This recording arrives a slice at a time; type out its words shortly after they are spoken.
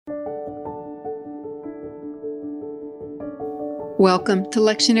Welcome to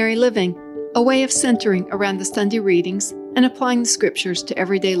Lectionary Living, a way of centering around the Sunday readings and applying the scriptures to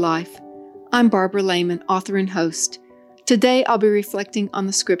everyday life. I'm Barbara Lehman, author and host. Today I'll be reflecting on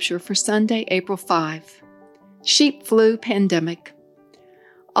the scripture for Sunday, April 5. Sheep flu pandemic.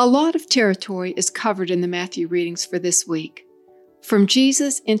 A lot of territory is covered in the Matthew readings for this week, from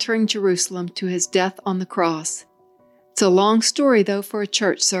Jesus entering Jerusalem to his death on the cross. It's a long story, though, for a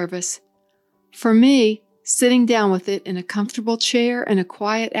church service. For me, sitting down with it in a comfortable chair and a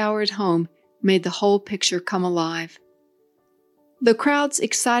quiet hour at home made the whole picture come alive. The crowd's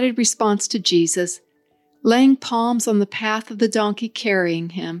excited response to Jesus, laying palms on the path of the donkey carrying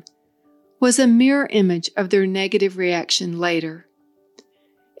him, was a mirror image of their negative reaction later.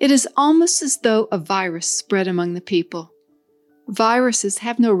 It is almost as though a virus spread among the people. Viruses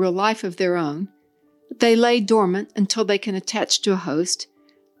have no real life of their own. They lay dormant until they can attach to a host,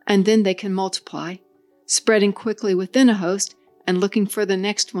 and then they can multiply, spreading quickly within a host and looking for the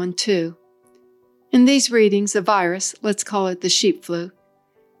next one too. In these readings, a virus, let's call it the sheep flu,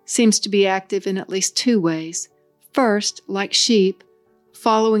 seems to be active in at least two ways. First, like sheep,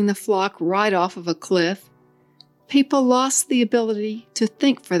 following the flock right off of a cliff, people lost the ability to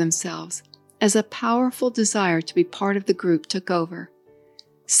think for themselves as a powerful desire to be part of the group took over.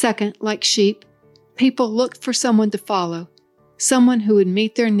 Second, like sheep, people looked for someone to follow, someone who would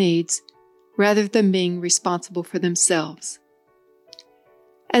meet their needs, rather than being responsible for themselves.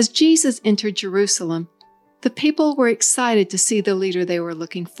 As Jesus entered Jerusalem, the people were excited to see the leader they were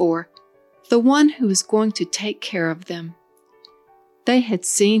looking for, the one who was going to take care of them. They had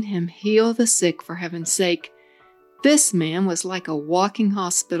seen him heal the sick, for heaven's sake. This man was like a walking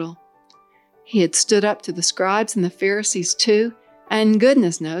hospital. He had stood up to the scribes and the Pharisees too, and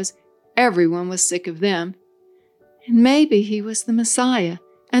goodness knows, everyone was sick of them. And maybe he was the Messiah,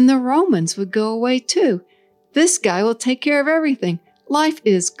 and the Romans would go away too. This guy will take care of everything. Life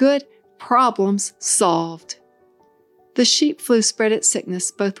is good, problems solved. The sheep flu spread its sickness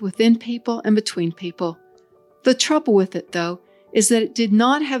both within people and between people. The trouble with it, though, is that it did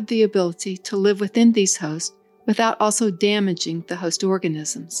not have the ability to live within these hosts without also damaging the host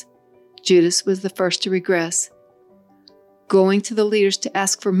organisms. Judas was the first to regress, going to the leaders to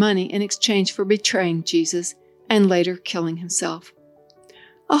ask for money in exchange for betraying Jesus and later killing himself.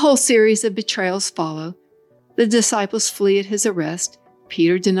 A whole series of betrayals follow. The disciples flee at his arrest.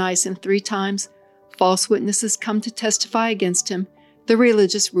 Peter denies him 3 times. False witnesses come to testify against him. The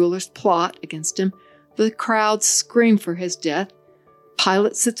religious rulers plot against him. The crowds scream for his death.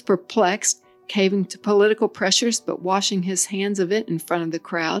 Pilate sits perplexed, caving to political pressures but washing his hands of it in front of the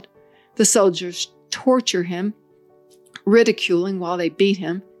crowd. The soldiers torture him, ridiculing while they beat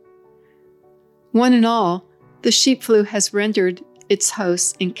him. One and all, the sheep flu has rendered its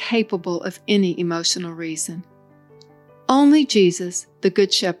hosts incapable of any emotional reason. Only Jesus, the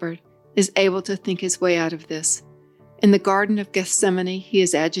Good Shepherd, is able to think his way out of this. In the Garden of Gethsemane, he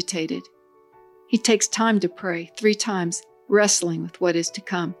is agitated. He takes time to pray 3 times, wrestling with what is to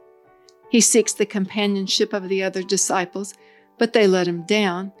come. He seeks the companionship of the other disciples, but they let him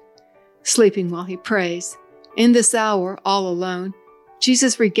down, sleeping while he prays. In this hour, all alone,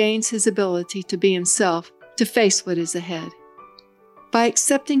 Jesus regains his ability to be himself, to face what is ahead. By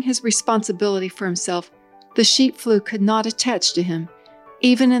accepting his responsibility for himself, the sheep flu could not attach to him,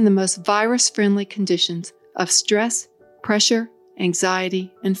 even in the most virus-friendly conditions of stress, pressure,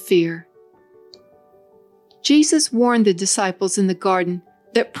 anxiety, and fear. Jesus warned the disciples in the garden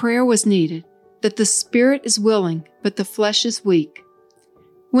that prayer was needed, that the spirit is willing, but the flesh is weak.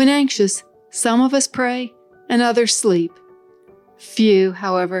 When anxious, some of us pray and others sleep. Few,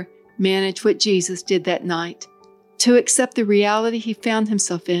 however, manage what Jesus did that night, to accept the reality he found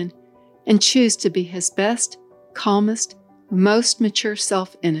himself in and choose to be his best, calmest, most mature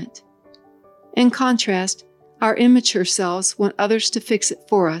self in it. In contrast, our immature selves want others to fix it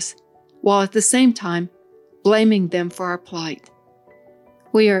for us, while at the same time blaming them for our plight.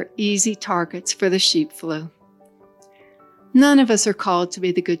 We are easy targets for the sheep flu. None of us are called to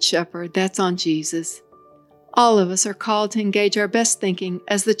be the Good Shepherd. That's on Jesus. All of us are called to engage our best thinking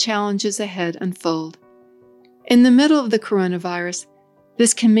as the challenges ahead unfold. In the middle of the coronavirus,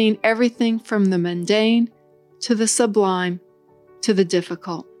 this can mean everything from the mundane to the sublime to the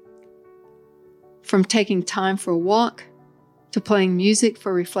difficult. From taking time for a walk, to playing music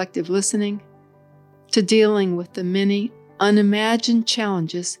for reflective listening, to dealing with the many unimagined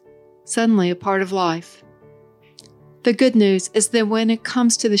challenges suddenly a part of life. The good news is that when it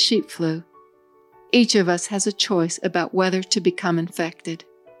comes to the sheep flu, each of us has a choice about whether to become infected.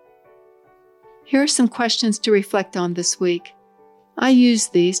 Here are some questions to reflect on this week. I use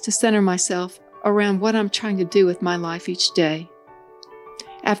these to center myself around what I'm trying to do with my life each day.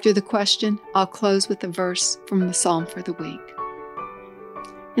 After the question, I'll close with a verse from the Psalm for the week.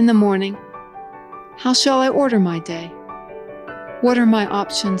 In the morning, how shall I order my day? What are my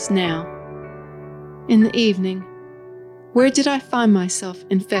options now? In the evening, where did I find myself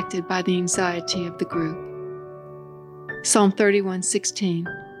infected by the anxiety of the group? Psalm 31:16.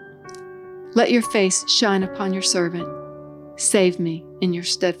 Let your face shine upon your servant. Save me in your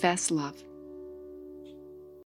steadfast love.